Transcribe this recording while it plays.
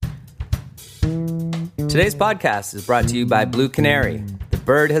Today's podcast is brought to you by Blue Canary. The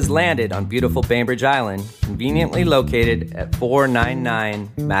bird has landed on beautiful Bainbridge Island, conveniently located at 499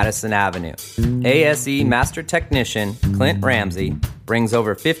 Madison Avenue. ASE Master Technician Clint Ramsey brings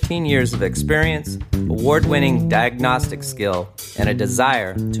over 15 years of experience, award-winning diagnostic skill, and a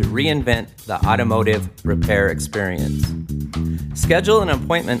desire to reinvent the automotive repair experience. Schedule an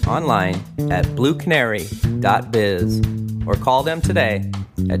appointment online at bluecanary.biz or call them today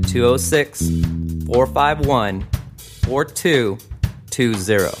at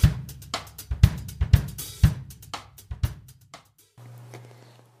 206-451-4220.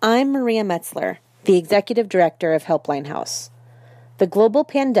 I'm Maria Metzler, the Executive Director of Helpline House. The global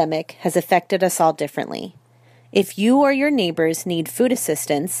pandemic has affected us all differently. If you or your neighbors need food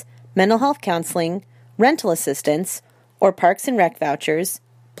assistance, mental health counseling, rental assistance, or Parks and Rec vouchers,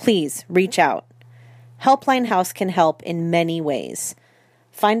 please reach out. Helpline House can help in many ways.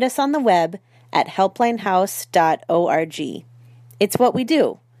 Find us on the web at helplinehouse.org. It's what we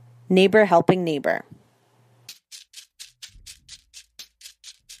do. Neighbor helping neighbor.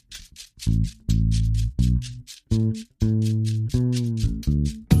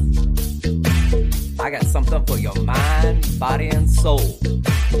 I got something for your mind, body, and soul.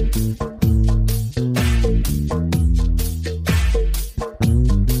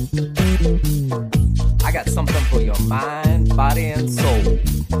 I got something for your mind, body, and soul.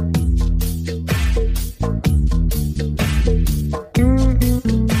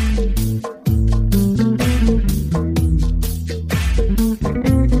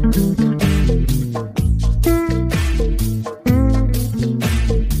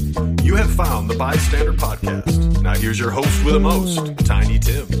 You have found the Bystander Podcast. Now here's your host with the most, Tiny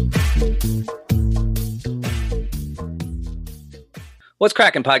Tim. What's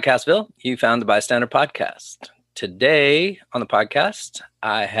cracking, Podcastville? You found the Bystander Podcast. Today on the podcast,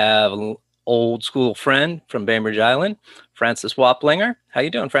 I have an old school friend from Bainbridge Island, Francis Waplinger. How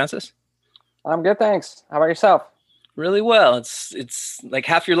you doing, Francis? I'm good, thanks. How about yourself? Really well. It's like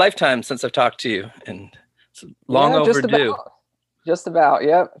half your lifetime since I've talked to you, and it's long overdue. Just about.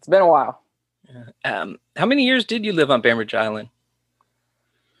 Yep. It's been a while. How many years did you live on Bainbridge Island?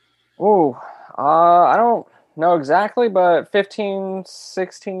 Ooh, I don't know exactly, but 15,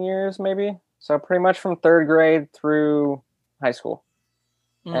 16 years maybe. So pretty much from third grade through high school.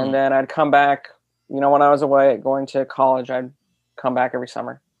 And then I'd come back, when I was away going to college, I'd come back every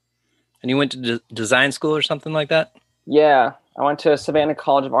summer. And you went to design school or something like that? Yeah. I went to Savannah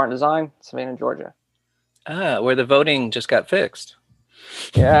College of Art and Design, Savannah, Georgia. Where the voting just got fixed.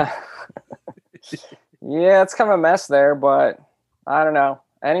 Yeah. Yeah, it's kind of a mess there, but I don't know.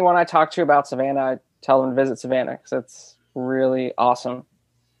 Anyone I talk to about Savannah, I tell them to visit Savannah because it's really awesome.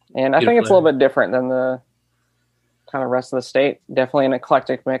 And I think it's a little bit different than the kind of rest of the state. Definitely an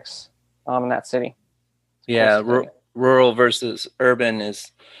eclectic mix in that city. Yeah, rural versus urban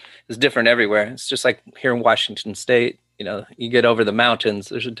is different everywhere. It's just like here in Washington State, you get over the mountains,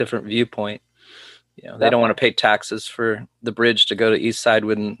 there's a different viewpoint. They don't want to pay taxes for the bridge to go to East Side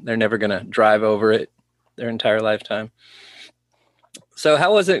when they're never going to drive over it their entire lifetime. So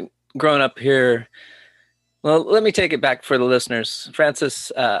how was it growing up here? Well, let me take it back for the listeners.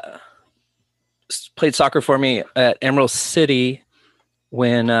 Francis played soccer for me at Emerald City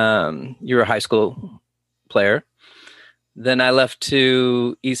when you were a high school player. Then I left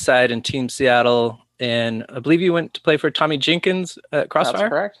to East Side and Team Seattle, and I believe you went to play for Tommy Jenkins at Crossfire? That's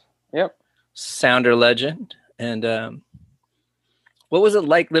correct. Yep. Sounder legend. And what was it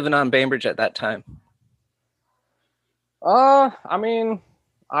like living on Bainbridge at that time? I mean,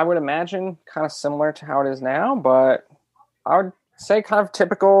 I would imagine kind of similar to how it is now, but I would say kind of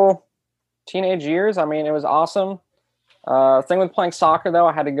typical teenage years. I mean, it was awesome. Thing with playing soccer, though,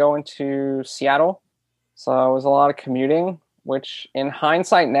 I had to go into Seattle. So it was a lot of commuting, which in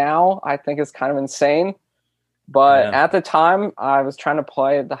hindsight now, I think is kind of insane. But at the time, I was trying to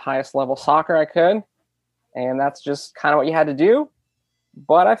play at the highest level soccer I could. And that's just kind of what you had to do.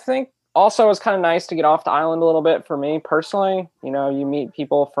 But I think also it was kind of nice to get off the island a little bit for me personally. You meet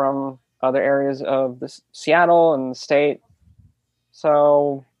people from other areas of Seattle and the state.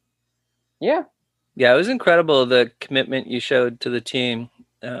 So, yeah. Yeah, it was incredible, the commitment you showed to the team.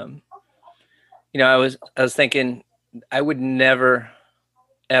 I was thinking I would never,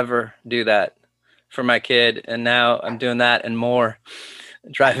 ever do that for my kid, and now I'm doing that and more,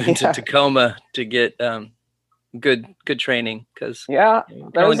 driving to Tacoma to get good training, because you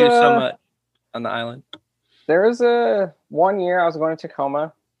can only do so much on the island. There was one year I was going to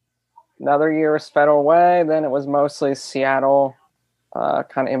Tacoma, another year was Federal Way, then it was mostly Seattle, kind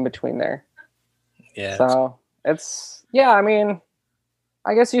of in between there. Yeah. So it's I mean,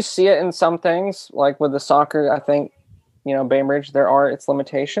 I guess you see it in some things, like with the soccer. I think, Bainbridge, there are its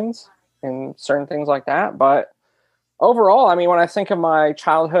limitations in certain things like that. But overall, I mean, when I think of my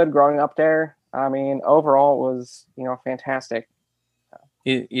childhood growing up there, I mean, overall it was, fantastic.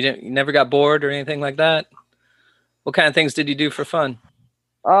 You never got bored or anything like that? What kind of things did you do for fun?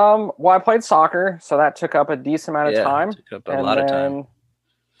 Well, I played soccer, so that took up a decent amount of Yeah, time. took up a And lot of time. then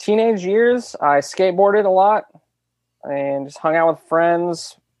teenage years, I skateboarded a lot and just hung out with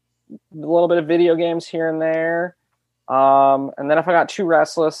friends, a little bit of video games here and there. And then if I got too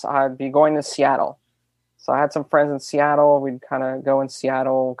restless, I'd be going to Seattle. So I had some friends in Seattle. We'd kind of go in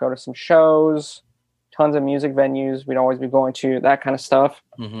Seattle, go to some shows, tons of music venues. We'd always be going to that kind of stuff,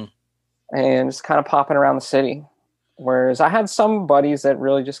 and just kind of popping around the city. Whereas I had some buddies that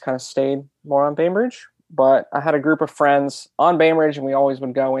really just kind of stayed more on Bainbridge, but I had a group of friends on Bainbridge, and we always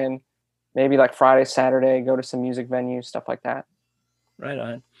would go in maybe like Friday, Saturday, go to some music venues, stuff like that. Right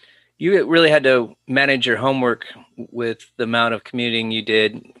on. You really had to manage your homework with the amount of commuting you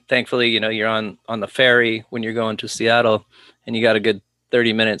did. Thankfully, you're on the ferry when you're going to Seattle, and you got a good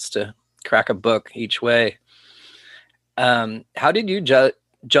 30 minutes to crack a book each way. How did you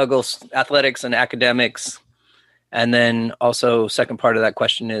juggle athletics and academics? And then also, second part of that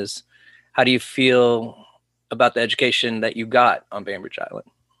question is, how do you feel about the education that you got on Bainbridge Island?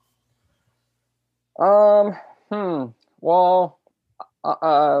 Well,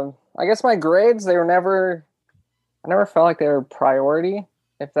 I guess my grades, I never felt like they were a priority.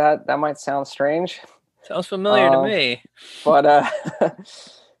 If that might sound strange. Sounds familiar to me. But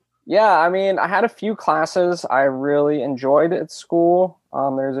yeah, I mean, I had a few classes I really enjoyed at school.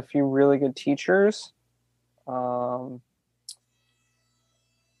 There's a few really good teachers. So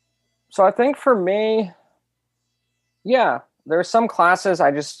I think for me, yeah, there are some classes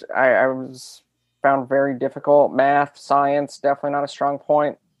I was found very difficult. Math, science, definitely not a strong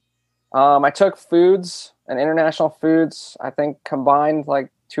point. I took foods and international foods, I think combined like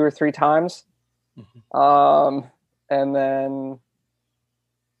 2 or 3 times. And then,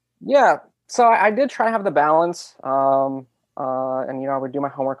 yeah, so I did try to have the balance. And, I would do my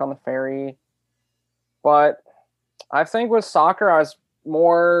homework on the ferry. But I think with soccer, I was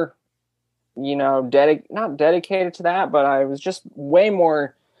more, not dedicated to that, but I was just way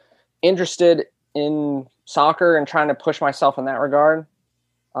more interested in soccer and trying to push myself in that regard.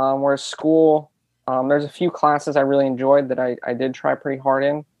 Whereas school, there's a few classes I really enjoyed that I did try pretty hard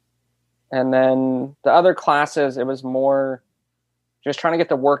in. And then the other classes, it was more just trying to get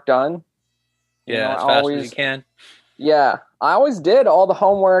the work done. Yeah, as fast as you can. Yeah, I always did all the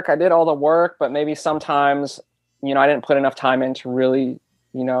homework. I did all the work, but maybe sometimes, I didn't put enough time in to really,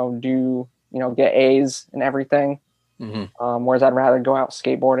 get A's and everything. Whereas I'd rather go out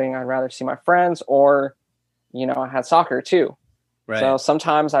skateboarding. I'd rather see my friends, or, I had soccer too. Right. So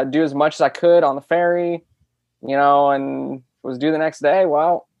sometimes I'd do as much as I could on the ferry, and if it was due the next day.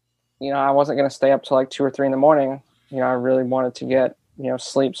 Well, I wasn't going to stay up till like 2 or 3 in the morning. I really wanted to get,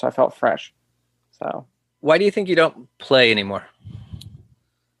 sleep. So I felt fresh. So. Why do you think you don't play anymore?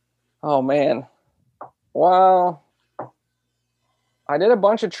 Oh, man. Well, I did a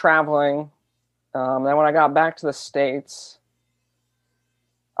bunch of traveling. Then when I got back to the States,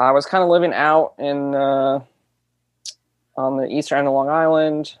 I was kind of living out in on the eastern end of Long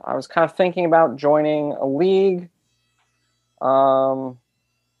Island. I was kind of thinking about joining a league. But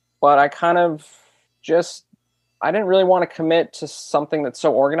I kind of I didn't really want to commit to something that's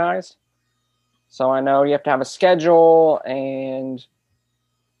so organized. So I know you have to have a schedule and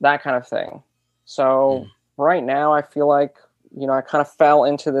that kind of thing. So right now I feel like, I kind of fell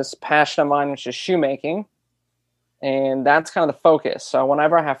into this passion of mine, which is shoemaking. And that's kind of the focus. So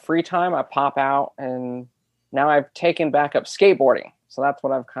whenever I have free time, I pop out, and now I've taken back up skateboarding. So that's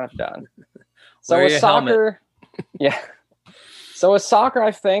what I've kind of done. So with soccer, yeah. So with soccer,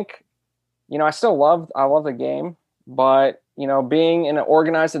 I think, I love the game, but, being in an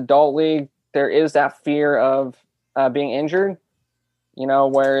organized adult league, there is that fear of being injured,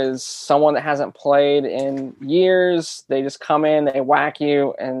 whereas someone that hasn't played in years, they just come in, they whack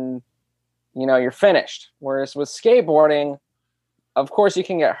you, and, you're finished. Whereas with skateboarding, of course you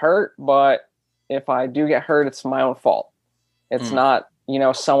can get hurt, but if I do get hurt, it's my own fault. It's not,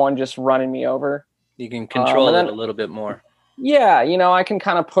 someone just running me over. You can control it a little bit more. Yeah, I can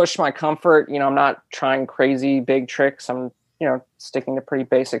kind of push my comfort. I'm not trying crazy big tricks. I'm, sticking to pretty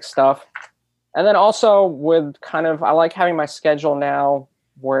basic stuff. And then also with I like having my schedule now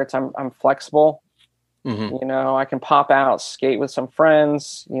where I'm flexible. I can pop out, skate with some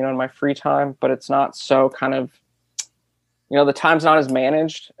friends, in my free time, but it's not so kind of, the time's not as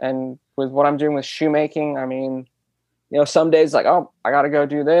managed. And with what I'm doing with shoemaking, I mean, some days like, oh, I got to go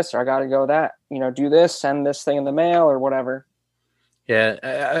do this, or I got to go that, do this, send this thing in the mail or whatever. Yeah.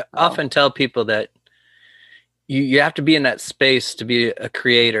 I often tell people that you have to be in that space to be a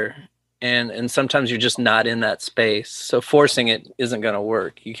creator. And sometimes you're just not in that space. So forcing it isn't going to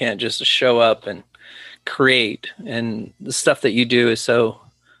work. You can't just show up and create. And the stuff that you do is so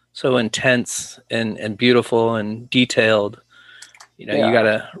intense and beautiful and detailed. You got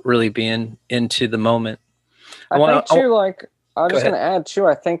to really be into the moment. I think too, like, I was just going to add too,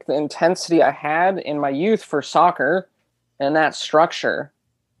 I think the intensity I had in my youth for soccer and that structure,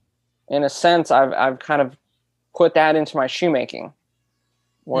 in a sense, I've kind of put that into my shoemaking.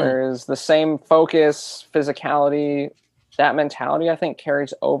 Whereas the same focus, physicality, that mentality, I think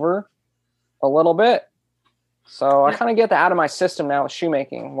carries over a little bit. So I kind of get that out of my system now with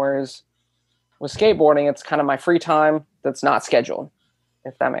shoemaking. Whereas with skateboarding, it's kind of my free time that's not scheduled,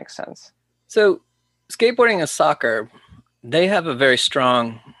 if that makes sense. So skateboarding and soccer, they have a very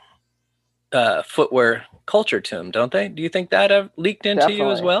strong footwear culture to them, don't they? Do you think that leaked into you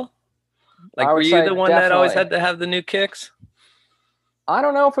as well? Like, were you the one that always had to have the new kicks? I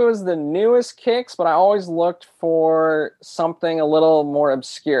don't know if it was the newest kicks, but I always looked for something a little more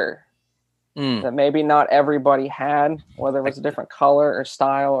obscure that maybe not everybody had, whether it was a different color or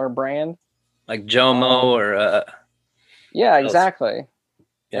style or brand. Like Jomo or... yeah, exactly.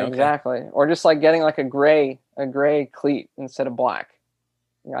 Yeah, exactly. Okay. Or just like getting like a gray cleat instead of black.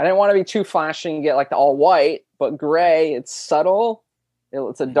 I didn't want to be too flashy and get like the all white, but gray, it's subtle.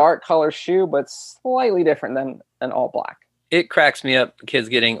 It's a dark color shoe, but slightly different than an all black. It cracks me up, kids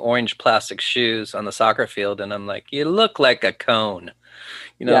getting orange plastic shoes on the soccer field, and I'm like, you look like a cone.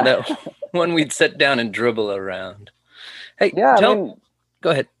 That one we'd sit down and dribble around. Hey, go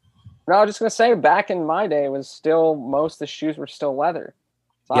ahead. No, I was just going to say, back in my day, most of the shoes were still leather.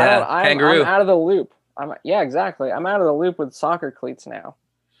 So kangaroo. I'm out of the loop. Exactly. I'm out of the loop with soccer cleats now.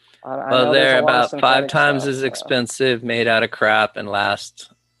 Well, they're about 5 times as expensive, made out of crap, and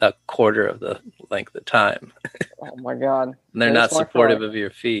last a quarter of the length of time. Oh my God. And they're not supportive of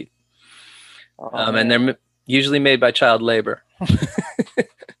your feet. And they're usually made by child labor.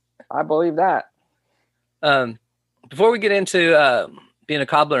 I believe that. Before we get into being a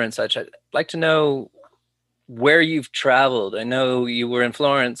cobbler and such, I'd like to know where you've traveled. I know you were in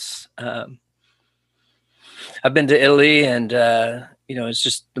Florence. I've been to Italy, and it's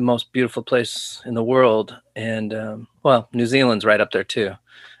just the most beautiful place in the world. And New Zealand's right up there too.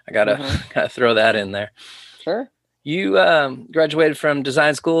 I gotta throw that in there. Sure. You graduated from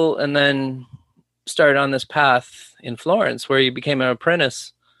design school and then started on this path in Florence where you became an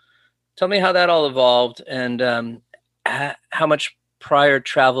apprentice. Tell me how that all evolved and how much prior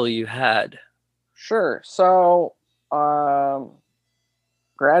travel you had. Sure. So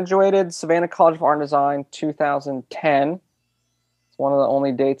graduated Savannah College of Art and Design 2010. It's one of the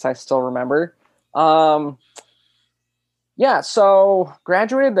only dates I still remember. So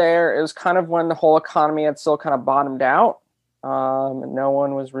graduated there. It was kind of when the whole economy had still kind of bottomed out. And no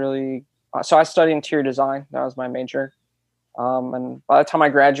one was really... So I studied interior design. That was my major. And by the time I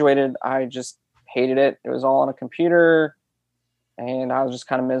graduated, I just hated it. It was all on a computer, and I was just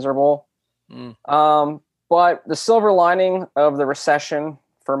kind of miserable. But the silver lining of the recession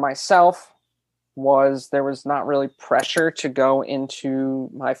for myself was there was not really pressure to go into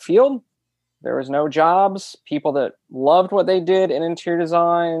my field. There was no jobs. People that loved what they did in interior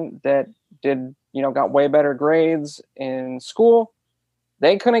design, that did, got way better grades in school,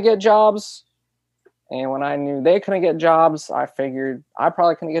 they couldn't get jobs. And when I knew they couldn't get jobs, I figured I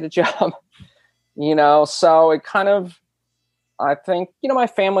probably couldn't get a job, so it kind of, I think, my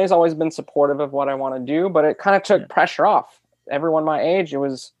family's always been supportive of what I want to do, but it kind of took pressure off. Everyone my age, it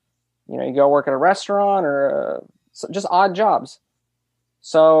was, you go work at a restaurant or just odd jobs.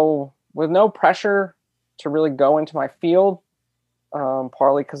 So with no pressure to really go into my field,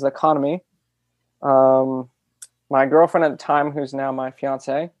 partly because of the economy, my girlfriend at the time, who's now my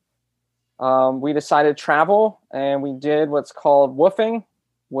fiance, we decided to travel, and we did what's called woofing,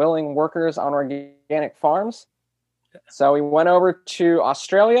 willing workers on organic farms. So we went over to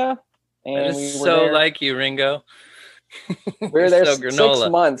Australia, and we were there. Like you, Ringo. We were there 6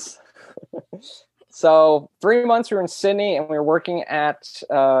 months. So 3 months we were in Sydney, and we were working at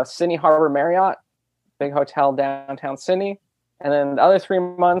Sydney Harbour Marriott, big hotel downtown Sydney. And then the other 3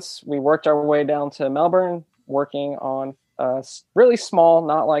 months we worked our way down to Melbourne, working on really small,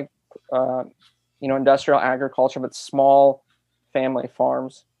 not like industrial agriculture, but small family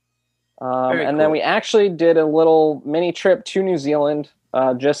farms. And then we actually did a little mini trip to New Zealand,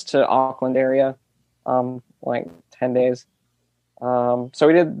 just to Auckland area, like 10 days. So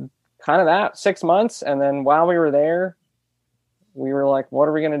we did kind of that 6 months. And then while we were there, we were like, what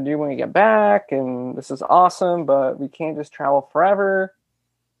are we going to do when we get back? And this is awesome, but we can't just travel forever.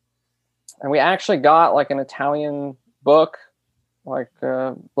 And we actually got like an Italian book, like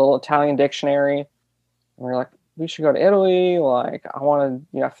a little Italian dictionary. And we were like, we should go to Italy. Like,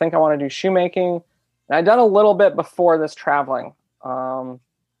 I think I want to do shoemaking. And I'd done a little bit before this traveling. How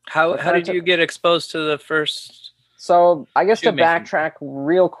did you get exposed to the first? So I guess to shoemaking? backtrack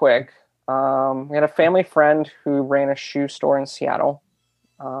real quick, we had a family friend who ran a shoe store in Seattle.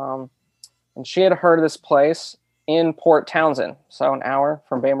 And she had heard of this place in Port Townsend, so an hour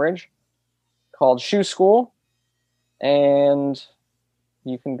from Bainbridge, called Shoe School. And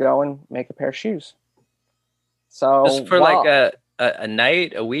you can go and make a pair of shoes. So just for like a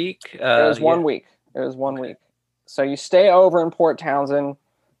night, a week? It was 1 week. It was 1 week. So you stay over in Port Townsend,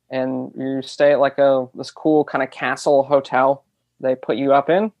 and you stay at like this cool kind of castle hotel they put you up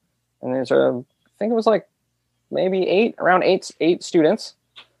in. And there's I think it was like maybe around eight students.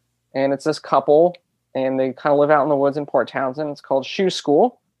 And it's this couple, and they kind of live out in the woods in Port Townsend. It's called Shoe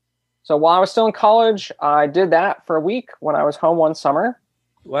School. So while I was still in college, I did that for a week when I was home one summer.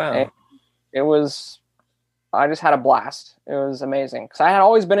 Wow. And I just had a blast. It was amazing. Because I had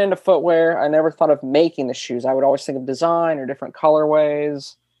always been into footwear. I never thought of making the shoes. I would always think of design or different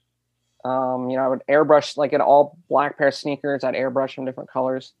colorways. I would airbrush, like an all black pair of sneakers. I'd airbrush them different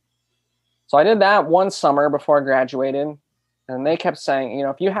colors. So I did that one summer before I graduated. And they kept saying,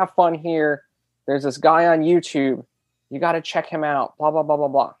 if you have fun here, there's this guy on YouTube. You got to check him out, blah, blah, blah, blah,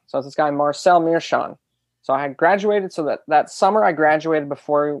 blah. So it's this guy, Marcel Meerschaum. So I had graduated. So that summer I graduated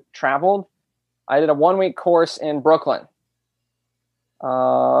before we traveled. I did a 1 week course in Brooklyn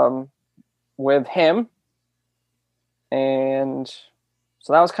with him. And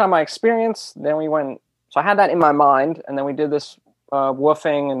so that was kind of my experience. Then we went, so I had that in my mind. And then we did this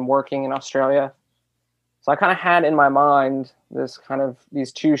woofing and working in Australia. So I kind of had in my mind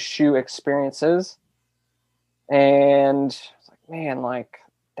these two shoe experiences. And it's like, man, like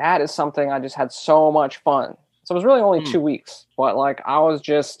that is something I just had so much fun. So it was really only 2 weeks, but like I was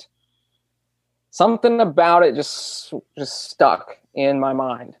just, something about it just stuck in my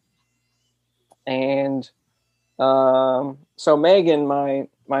mind. And so Megan, my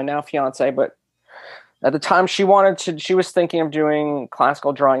now fiance, but at the time she was thinking of doing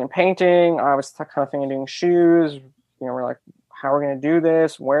classical drawing and painting. I was kind of thinking of doing shoes. We're like, how are we going to do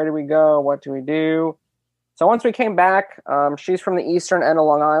this? Where do we go? What do we do? So once we came back, she's from the eastern end of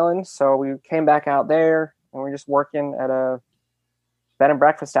Long Island. So we came back out there and we're just working at a bed and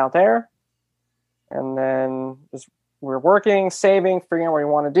breakfast out there. And then we're working, saving, figuring out what we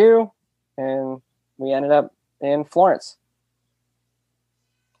want to do. And we ended up in Florence.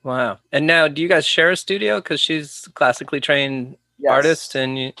 Wow. And now, do you guys share a studio? Because she's a classically trained artist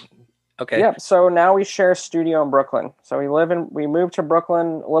and you... Okay. Yep. So now we share a studio in Brooklyn. So we moved to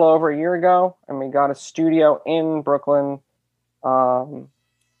Brooklyn a little over a year ago, and we got a studio in Brooklyn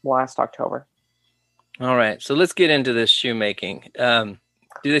last October. All right. So let's get into this shoemaking.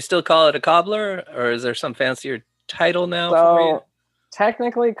 Do they still call it a cobbler, or is there some fancier title now for you?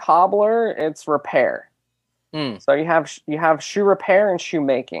 Technically cobbler, it's repair. So you have shoe repair and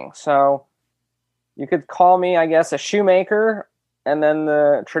shoemaking. So you could call me, I guess, a shoemaker, and then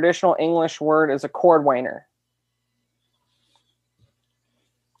the traditional English word is a cordwainer.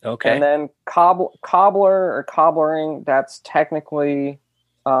 Okay. And then cobbler or cobblering, that's technically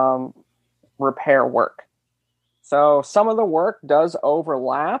repair work. So some of the work does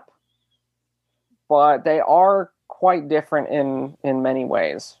overlap, but they are quite different in many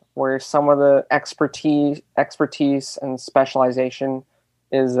ways, where some of the expertise and specialization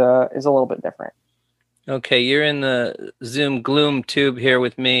is a little bit different. Okay, you're in the Zoom gloom tube here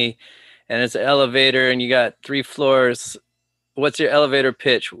with me, and it's an elevator, and you got 3 floors. What's your elevator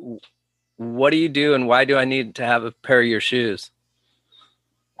pitch? What do you do, and why do I need to have a pair of your shoes?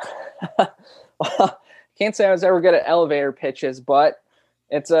 Well, can't say I was ever good at elevator pitches, but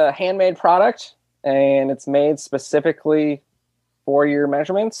it's a handmade product, and it's made specifically for your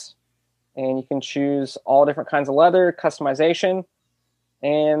measurements. And you can choose all different kinds of leather, customization,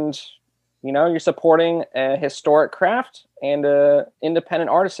 and you're supporting a historic craft and an independent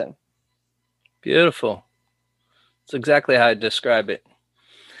artisan. Beautiful. That's exactly how I describe it.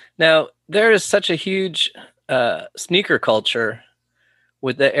 Now, there is such a huge sneaker culture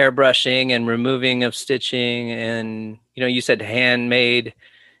with the airbrushing and removing of stitching, and you said handmade.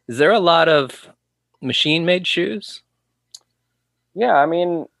 Is there a lot of machine-made shoes? Yeah, I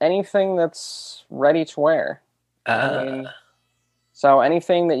mean, anything that's ready to wear. So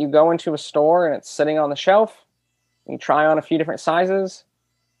anything that you go into a store and it's sitting on the shelf, you try on a few different sizes,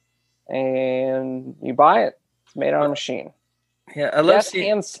 and you buy it. It's made on a machine. Yeah, I love Yes,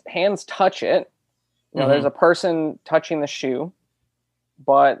 seeing. hands touch it. There's a person touching the shoe,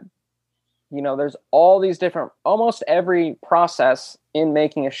 but there's all these different. Almost every process in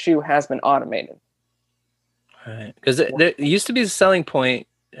making a shoe has been automated. Right, because there used to be a selling point.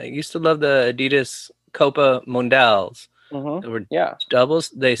 I used to love the Adidas Copa Mondials. They were Yeah. doubles.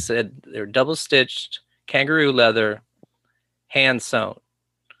 They said they were double stitched, kangaroo leather, hand sewn.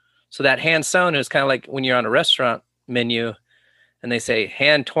 So that hand sewn is kind of like when you're on a restaurant menu and they say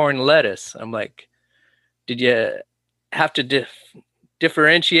hand torn lettuce. I'm like, did you have to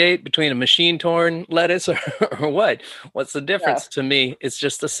differentiate between a machine torn lettuce or what? What's the difference? To me, it's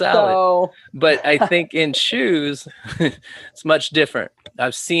just a salad. So, But I think in shoes, it's much different.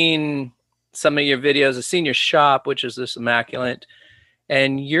 I've seen some of your videos. I've seen your shop, which is just immaculate.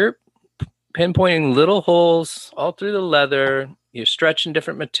 And you're pinpointing little holes all through the leather. You're stretching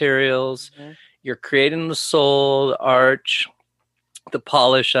different materials. You're creating the sole, the arch, the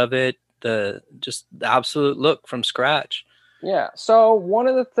polish of it, just the absolute look from scratch. Yeah. So one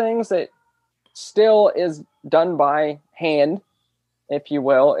of the things that still is done by hand, if you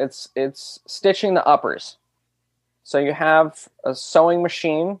will, it's stitching the uppers. So you have a sewing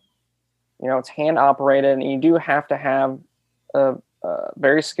machine, it's hand operated, and you do have to have a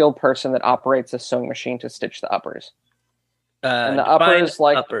very skilled person that operates a sewing machine to stitch the uppers. And the uppers,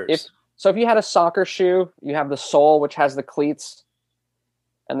 like uppers. if you had a soccer shoe, you have the sole, which has the cleats,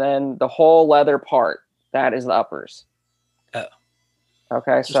 and then the whole leather part, that is the uppers. Oh.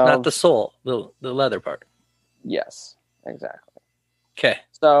 Okay, Just not the sole, the leather part. Yes, exactly. Okay.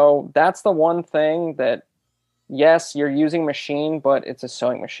 So that's the one thing that, yes, you're using machine, but it's a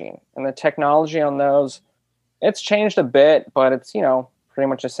sewing machine. And the technology on those, it's changed a bit, but it's, pretty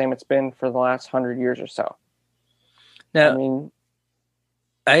much the same it's been for the last 100 years or so. Now,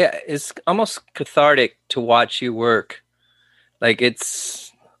 it's almost cathartic to watch you work. Like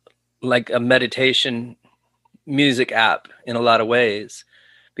it's like a meditation music app in a lot of ways,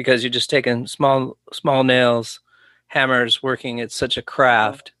 because you're just taking small nails, hammers, working. It's such a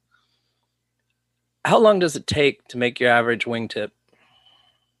craft. How long does it take to make your average wingtip?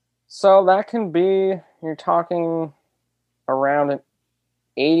 So that can be, you're talking around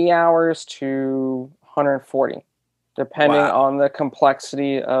 80 hours to 140, depending on the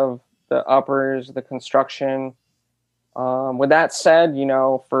complexity of the uppers, the construction. With that said,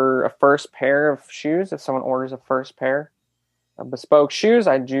 for a first pair of shoes, if someone orders a first pair of bespoke shoes,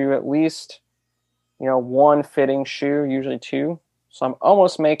 I do at least, one fitting shoe, usually two. So I'm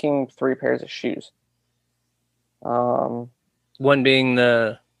almost making 3 pairs of shoes. One being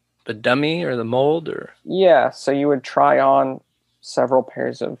the dummy or the mold, or? Yeah, so you would try on several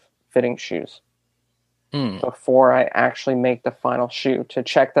pairs of fitting shoes before I actually make the final shoe to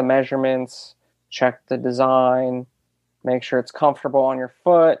check the measurements, check the design, make sure it's comfortable on your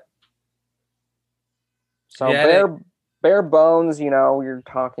foot. So bare bones, you're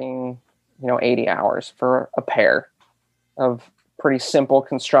talking, 80 hours for a pair of pretty simple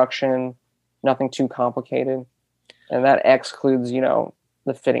construction, nothing too complicated. And that excludes,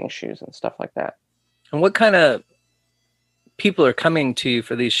 the fitting shoes and stuff like that. And what kind of people are coming to you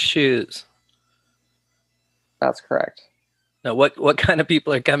for these shoes? That's correct. Now, what kind of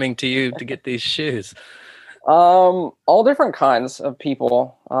people are coming to you to get these shoes? All different kinds of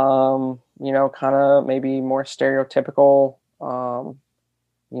people. Kind of maybe more stereotypical,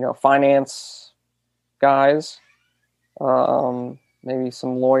 finance guys, maybe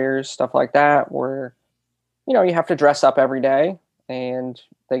some lawyers, stuff like that, where, you have to dress up every day and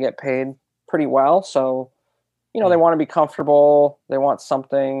they get paid pretty well. So, they want to be comfortable. They want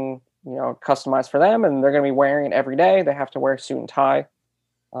something, customized for them, and they're going to be wearing it every day. They have to wear a suit and tie.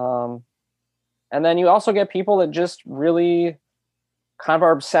 And then you also get people that just really kind of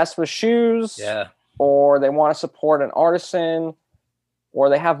are obsessed with shoes, or they want to support an artisan, or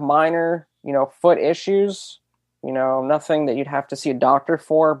they have minor, foot issues, nothing that you'd have to see a doctor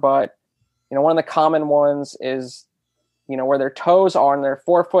for. But, one of the common ones is, where their toes are on their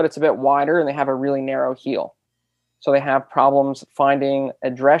forefoot, it's a bit wider and they have a really narrow heel. So they have problems finding a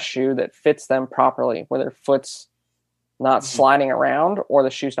dress shoe that fits them properly, where their foot's not sliding around or the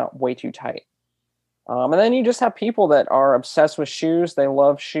shoe's not way too tight. And then you just have people that are obsessed with shoes. They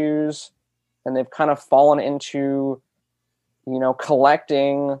love shoes, and they've kind of fallen into,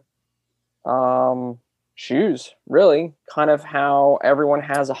 collecting shoes, really, kind of how everyone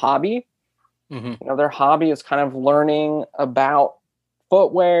has a hobby. Their hobby is kind of learning about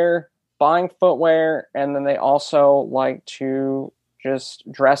footwear, buying footwear, and then they also like to just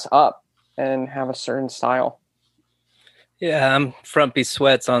dress up and have a certain style. Yeah, I'm frumpy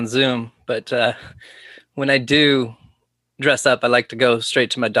sweats on Zoom, but when I do dress up, I like to go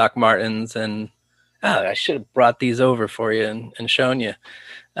straight to my Doc Martens, and I should have brought these over for you and shown you.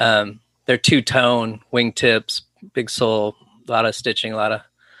 They're two-tone wingtips, big sole, a lot of stitching, a lot of,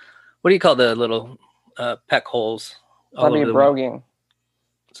 what do you call the little peck holes? That'd be broguing.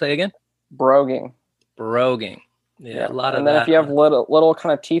 Say again? Broguing. Yeah, a lot of that. And then if you have little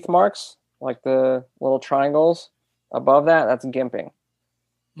kind of teeth marks, like the little triangles above that, that's gimping.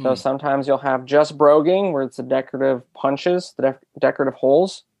 So sometimes you'll have just broguing, where it's the decorative punches, the decorative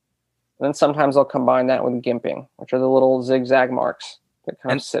holes. And then sometimes they'll combine that with gimping, which are the little zigzag marks that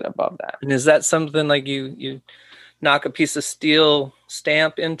kind of sit above that. And is that something like you knock a piece of steel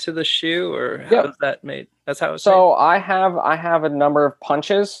stamp into the shoe, or how is that made? That's how it's made? So I have a number of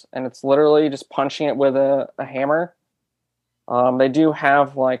punches, and it's literally just punching it with a hammer. They do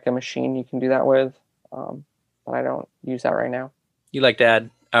have like a machine you can do that with, but I don't use that right now. You like to add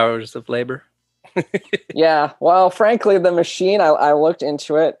hours of labor? Yeah, well, frankly, the machine, I looked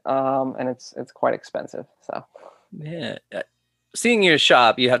into it, and it's quite expensive. So yeah, seeing your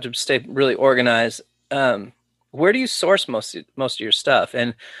shop, you have to stay really organized. Where do you source most of your stuff?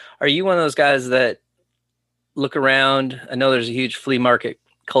 And are you one of those guys that look around? I know there's a huge flea market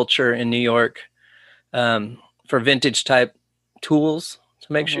culture in New York for vintage type tools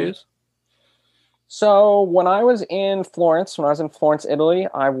to make shoes. So when I was in Florence, Italy,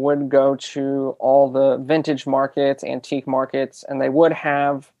 I would go to all the vintage markets, antique markets, and they would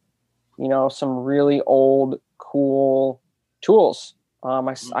have, some really old, cool tools.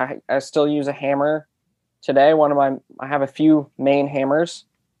 I still use a hammer today. I have a few main hammers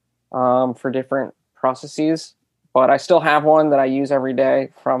for different processes, but I still have one that I use every day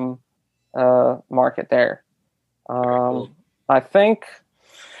from market there. Cool. I think.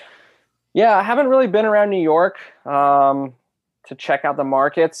 Yeah, I haven't really been around New York to check out the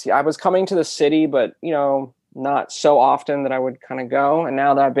markets. I was coming to the city, but, not so often that I would kind of go. And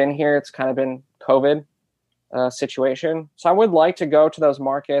now that I've been here, it's kind of been COVID situation. So I would like to go to those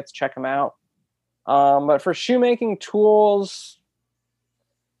markets, check them out. But for shoemaking tools,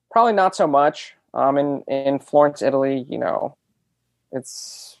 probably not so much. In Florence, Italy,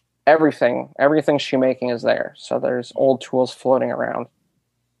 it's everything shoemaking is there. So there's old tools floating around.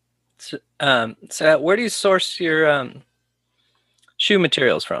 So where do you source your shoe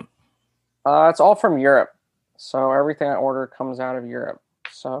materials from? It's all from Europe. So everything I order comes out of Europe.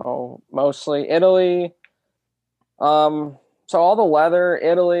 So mostly Italy. So all the leather,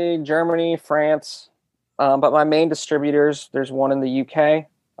 Italy, Germany, France. But my main distributors, there's one in the UK,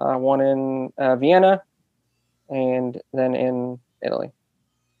 one in Vienna, and then in Italy.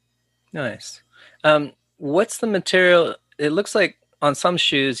 Nice. What's the material? It looks like on some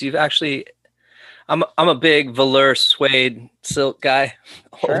shoes, you've actually, I'm a big velour suede silk guy,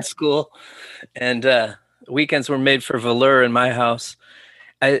 old school, and weekends were made for velour in my house.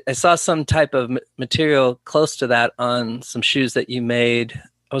 I saw some type of material close to that on some shoes that you made.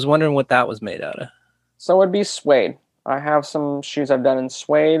 I was wondering what that was made out of. So it would be suede. I have some shoes I've done in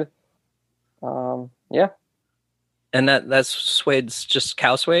suede. Yeah. And that's suede's just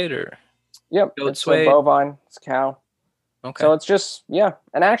cow suede, or? Yep, it's suede? Bovine. It's cow. Okay. So it's just,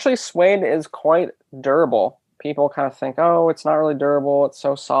 and actually suede is quite durable. People kind of think, oh, it's not really durable, it's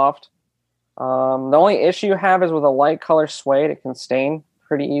so soft. The only issue you have is with a light color suede, it can stain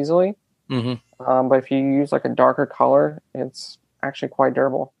pretty easily. Mm-hmm. But if you use like a darker color, it's actually quite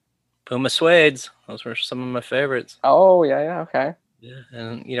durable. Puma suedes, those were some of my favorites. Oh, yeah, okay. Yeah,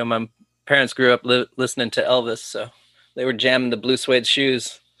 and my parents grew up listening to Elvis, so they were jamming the blue suede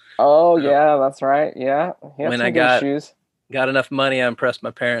shoes. Oh, yeah, that's right. Yeah, when I got enough money, I impressed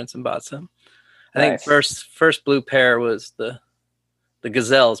my parents and bought some. I think first blue pair was the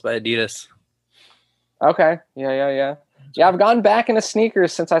Gazelles by Adidas. Okay, yeah. Yeah, I've gone back into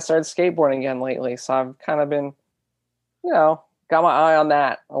sneakers since I started skateboarding again lately, so I've kind of been, got my eye on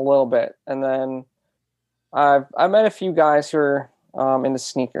that a little bit, and then I met a few guys who are into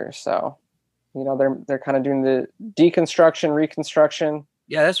sneakers, so they're kind of doing the deconstruction, reconstruction.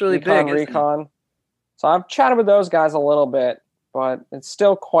 Yeah, that's really big. Recon. So I've chatted with those guys a little bit, but it's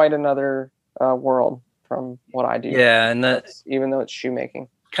still quite another world from what I do. Yeah, and even though it's shoemaking,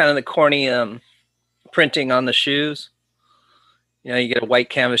 kind of the corny printing on the shoes. You get a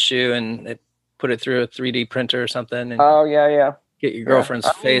white canvas shoe and they put it through a 3D printer or something. And yeah. Get your girlfriend's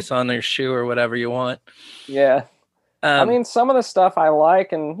face on their shoe or whatever you want. Yeah. Some of the stuff I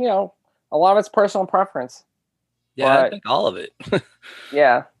like, and a lot of it's personal preference. Yeah, I think all of it.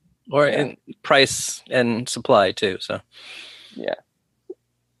 Yeah. Or in price and supply too. So. Yeah.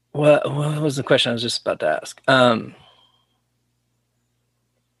 What was the question I was just about to ask?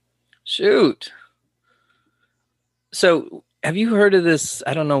 Shoot. So have you heard of this?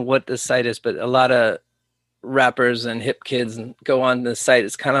 I don't know what this site is, but a lot of rappers and hip kids go on this site.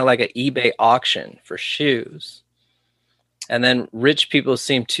 It's kind of like an eBay auction for shoes. And then rich people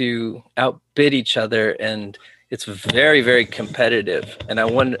seem to outbid each other, and it's very, very competitive. And I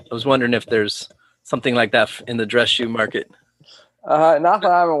was wondering if there's something like that in the dress shoe market. Not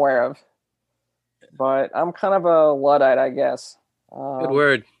that I'm aware of, but I'm kind of a Luddite, I guess. Good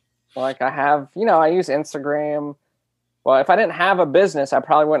word. Like I have, I use Instagram. Well, if I didn't have a business, I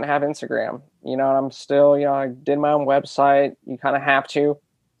probably wouldn't have Instagram. And I'm still, I did my own website. You kind of have to.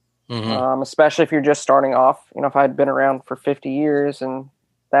 Especially if you're just starting off, if I'd been around for 50 years and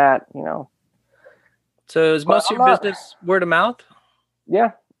that, So is most of your business word of mouth?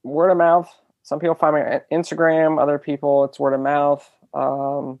 Yeah, word of mouth. Some people find me on Instagram, other people it's word of mouth.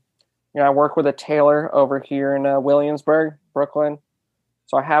 I work with a tailor over here in Williamsburg, Brooklyn.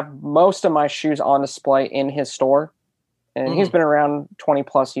 So I have most of my shoes on display in his store, and he's been around 20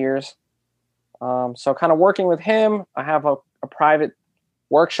 plus years. So kind of working with him, I have a private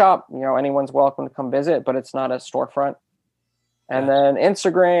workshop. Anyone's welcome to come visit, but it's not a storefront. And then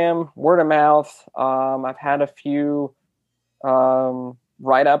Instagram, word of mouth. I've had a few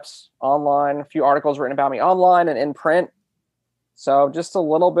write-ups online, a few articles written about me online and in print. So just a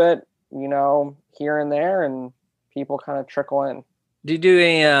little bit, here and there, and people kind of trickle in. Do you do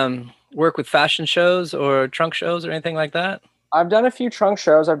any work with fashion shows or trunk shows or anything like that? I've done a few trunk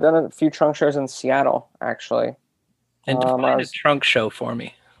shows. I've done a few trunk shows in Seattle, actually. And define a trunk show for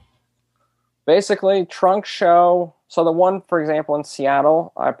me. Basically, trunk show. So the one, for example, in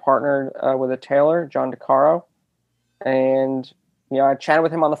Seattle, I partnered with a tailor, John DeCaro. And, I chatted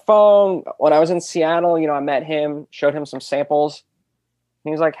with him on the phone. When I was in Seattle, I met him, showed him some samples. And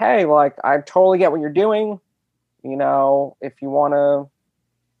he was like, hey, I totally get what you're doing. If you want to,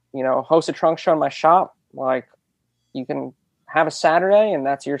 host a trunk show in my shop, you can have a Saturday and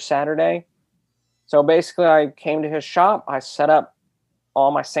that's your Saturday. So basically I came to his shop. I set up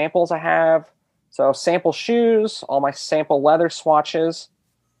all my samples I have. So sample shoes, all my sample leather swatches.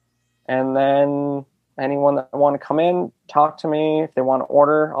 And then anyone that want to come in, talk to me. If they want to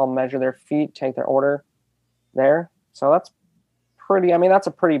order, I'll measure their feet, take their order there. So that's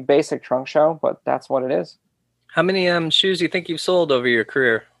a pretty basic trunk show, but that's what it is. How many shoes do you think you've sold over your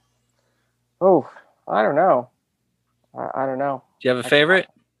career? Oh, I don't know. I don't know. Do you have a favorite?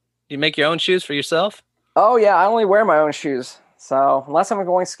 Do you make your own shoes for yourself? Oh, yeah. I only wear my own shoes. So unless I'm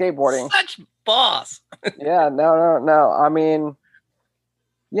going skateboarding. Such boss. Yeah, no. I mean,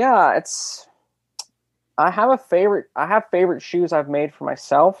 yeah, I have favorite shoes I've made for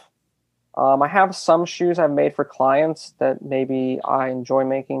myself. I have some shoes I've made for clients that maybe I enjoy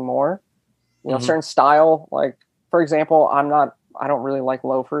making more. Certain style, for example, I don't really like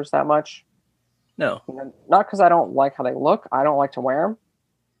loafers that much. No. Not because I don't like how they look. I don't like to wear them.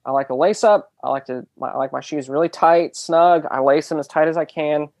 I like a lace up. I like my shoes really tight, snug. I lace them as tight as I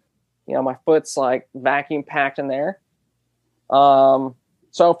can. My foot's vacuum packed in there. So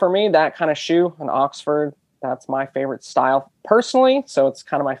for me, that kind of shoe, an Oxford, that's my favorite style personally. So it's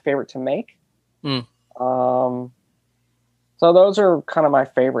kind of my favorite to make. So those are kind of my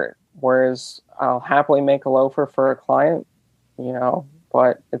favorite. Whereas I'll happily make a loafer for a client,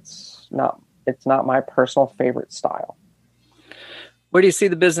 but it's not my personal favorite style. Where do you see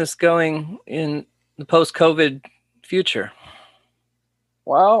the business going in the post-COVID future?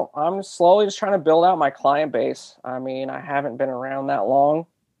 Well, I'm slowly just trying to build out my client base. I mean, I haven't been around that long.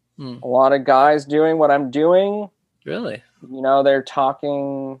 A lot of guys doing what I'm doing. Really? They're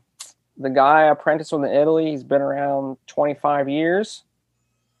talking. The guy I apprenticed with in Italy, he's been around 25 years.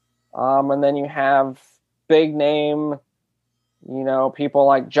 And then you have big name, people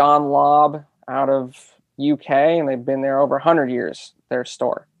like John Lobb out of UK, and they've been there over 100 years, their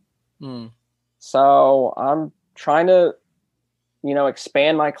store. So I'm trying to,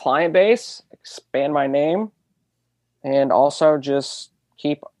 expand my client base, expand my name, and also just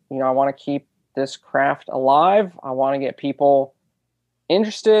keep, I want to keep this craft alive. I want to get people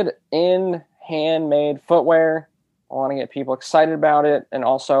interested in handmade footwear. I want to get people excited about it, and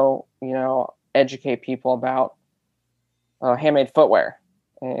also, educate people about handmade footwear.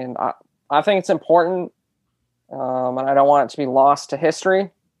 And I think it's important, and I don't want it to be lost to history.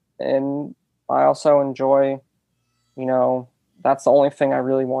 And I also enjoy, that's the only thing I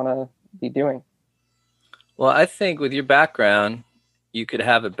really want to be doing. Well, I think with your background, you could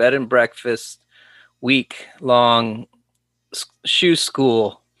have a bed and breakfast week-long shoe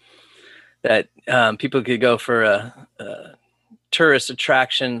school that people could go for a tourist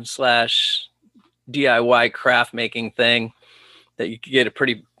attraction / DIY craft making thing that you could get a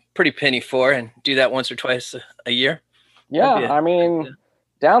pretty penny for, and do that once or twice a year? Yeah, I mean,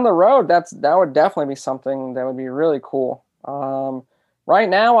 down the road, that would definitely be something that would be really cool. Right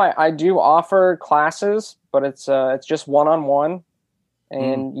now, I do offer classes, but it's just one-on-one,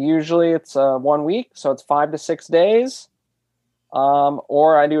 and usually it's 1 week, so it's 5 to 6 days.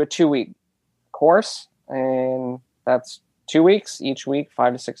 Or I do a 2-week course, and that's 2 weeks each week,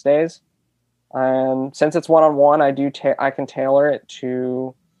 5 to 6 days. And since it's one-on-one, I can tailor it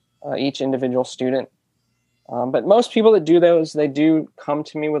to each individual student. But most people that do those, they do come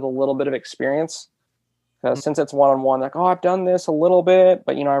to me with a little bit of experience, because since it's one-on-one, like, oh, I've done this a little bit,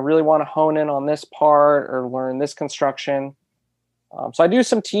 but I really want to hone in on this part or learn this construction. So I do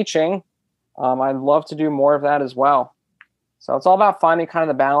some teaching. I'd love to do more of that as well. So it's all about finding kind of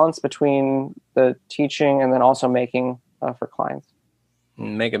the balance between the teaching and then also making for clients.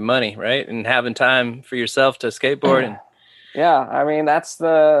 And making money, right? And having time for yourself to skateboard. And yeah, I mean, that's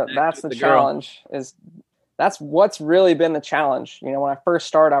the challenge. That's what's really been the challenge. When I first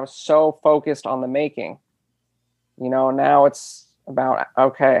started, I was so focused on the making. Now it's about,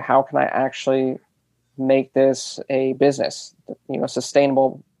 okay, how can I actually make this a business,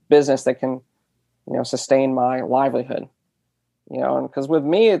 sustainable business that can, sustain my livelihood. And because with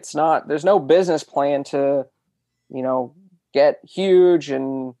me, there's no business plan to, get huge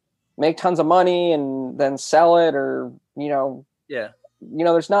and make tons of money and then sell it, or, I'm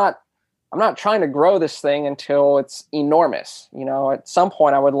not trying to grow this thing until it's enormous. At some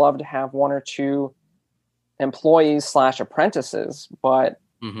point I would love to have 1 or 2 employees / apprentices, but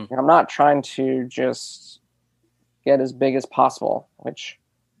I'm not trying to just get as big as possible, which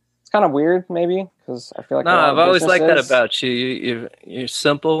it's kind of weird maybe, because I feel like I've always liked that about you. You're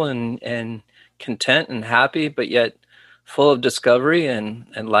simple and content and happy, but yet full of discovery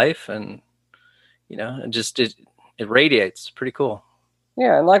and life, and it radiates. Pretty cool.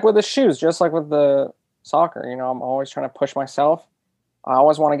 Yeah, and like with the shoes, just like with the soccer, I'm always trying to push myself. I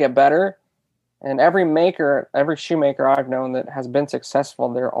always want to get better. And every shoemaker I've known that has been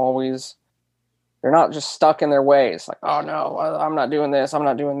successful, they're not just stuck in their ways. Like, oh no, I'm not doing this, I'm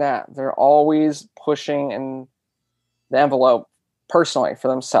not doing that. They're always pushing in the envelope personally for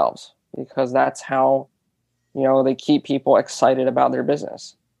themselves, because that's how, they keep people excited about their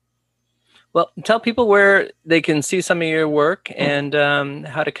business. Well, tell people where they can see some of your work and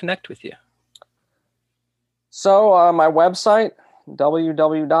how to connect with you. So my website,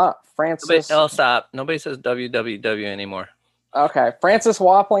 www.francis... Oh, stop. Nobody says www anymore. Okay,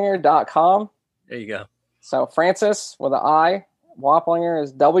 franciswaplinger.com. There you go. So Francis with an I, Waplinger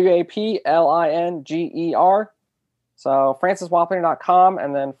is Waplinger. So franciswaplinger.com,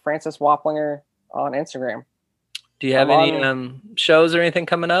 and then Francis Waplinger on Instagram. Do you have any shows or anything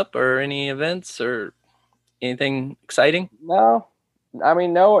coming up, or any events or anything exciting? No, I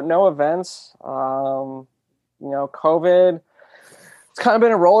mean, no events. COVID, it's kind of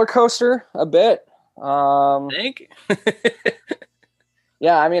been a roller coaster a bit. Think?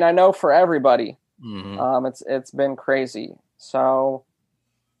 Yeah, I mean, I know for everybody, it's been crazy. So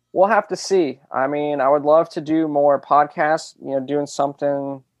we'll have to see. I mean, I would love to do more podcasts, doing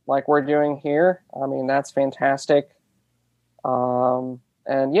something like we're doing here. I mean, that's fantastic. And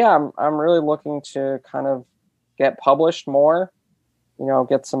yeah, I'm really looking to kind of get published more,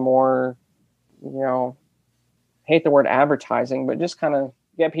 get some more, hate the word advertising, but just kind of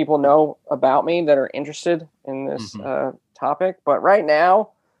get people know about me that are interested in this topic. But right now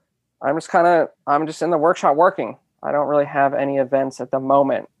I'm just in the workshop working. I don't really have any events at the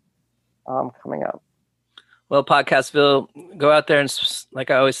moment coming up. Well, Podcastville, go out there and,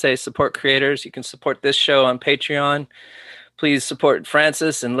 like I always say, support creators. You can support this show on Patreon. Please support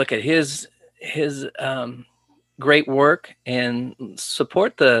Francis and look at his great work, and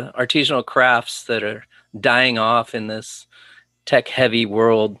support the artisanal crafts that are dying off in this tech-heavy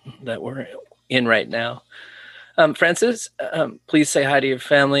world that we're in right now. Francis, please say hi to your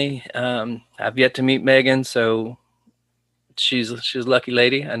family. I've yet to meet Megan, so she's a lucky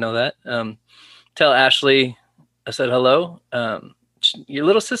lady. I know that. Tell Ashley I said hello. Your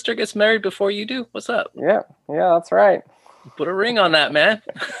little sister gets married before you do. What's up? Yeah, that's right. Put a ring on that, man.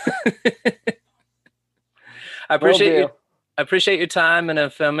 I appreciate your time, and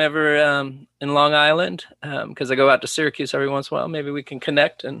if I'm ever in Long Island, because I go out to Syracuse every once in a while, maybe we can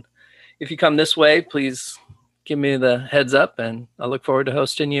connect. And if you come this way, please give me the heads up, and I look forward to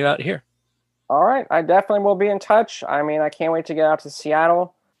hosting you out here. All right, I definitely will be in touch. I mean, I can't wait to get out to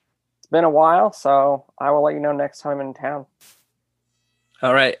Seattle. It's been a while, so I will let you know next time I'm in town.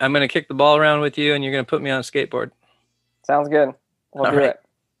 All right, I'm going to kick the ball around with you, and you're going to put me on a skateboard. Sounds good. We'll do it.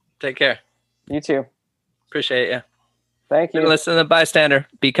 Take care. You too. Appreciate you. Thank you. Listen to the bystander.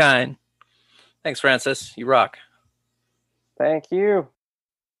 Be kind. Thanks, Francis. You rock. Thank you.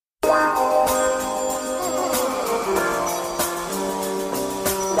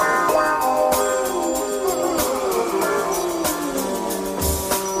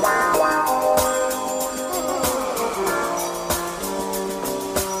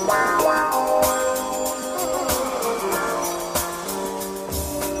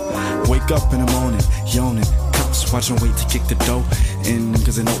 Wake up in the morning, yawning, cops watching, wait to kick the door in,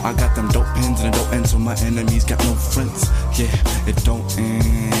 cause they know I got them dope pins and it don't end, so my enemies got no friends. Yeah, it don't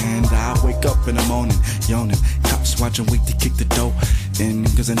end. I wake up in the morning, yawning, cops watching, wait to kick the door in,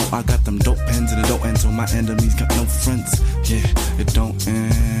 cause they know I got them dope pins and it don't end, so my enemies got no friends. Yeah, it don't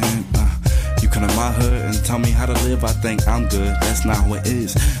end. You come to my hood and tell me how to live, I think I'm good. That's not how it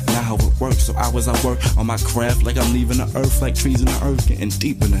is, not how it works. So hours I work on my craft like I'm leaving the earth, like trees in the earth, getting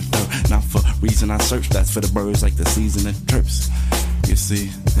deep in the dirt. Not for reason I search, that's for the birds, like the season of terps. You see,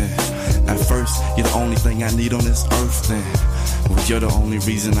 yeah. At first, you're the only thing I need on this earth, then. Well, you're the only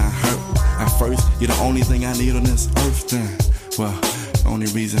reason I hurt. At first, you're the only thing I need on this earth, then. Well, the only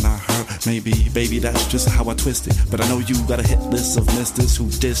reason I hurt, maybe, baby, that's just how I twist it. But I know you got a hit list of misters who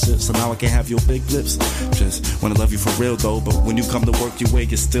dish it, so now I can't have your big lips. Just wanna love you for real though, but when you come to work, your way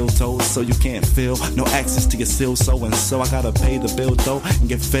gets still told, so you can't feel no access to your seal, so and so I gotta pay the bill though and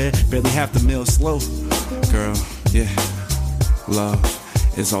get fed, barely half the meal slow. Girl, yeah, love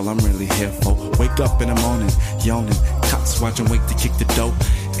is all I'm really here for. Wake up in the morning, yawning, cops watching, wait to kick the door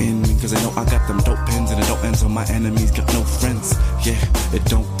in, cause they know I got them dope pins and it don't end, so my enemies got no friends. Yeah, it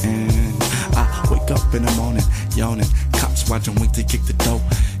don't end. I wake up in the morning, yawning, cops watching, wait to kick the door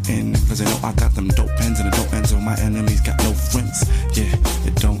in, cause they know I got them dope pins and it don't end, so my enemies got no friends. Yeah,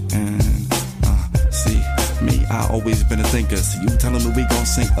 it don't end. See, me, I always been a thinker. See, you telling me we gon'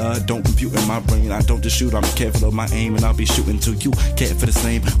 sink, don't compute in my brain. I don't just shoot, I'm careful of my aim, and I'll be shooting till you care for the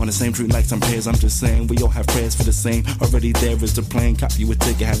same. On the same tree like some pairs, I'm just saying, we all have prayers for the same. Already there is the plane, cop you a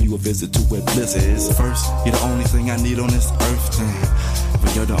ticket, have you a visit to where bliss is. First, you're the only thing I need on this earth, then.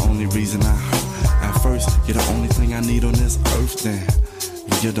 But you're the only reason I hurt. At first, you're the only thing I need on this earth, then.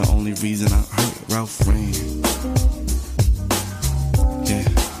 But you're the only reason I hurt. Ralph Rain. Yeah,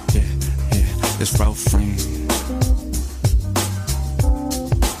 it's Ralph Rain.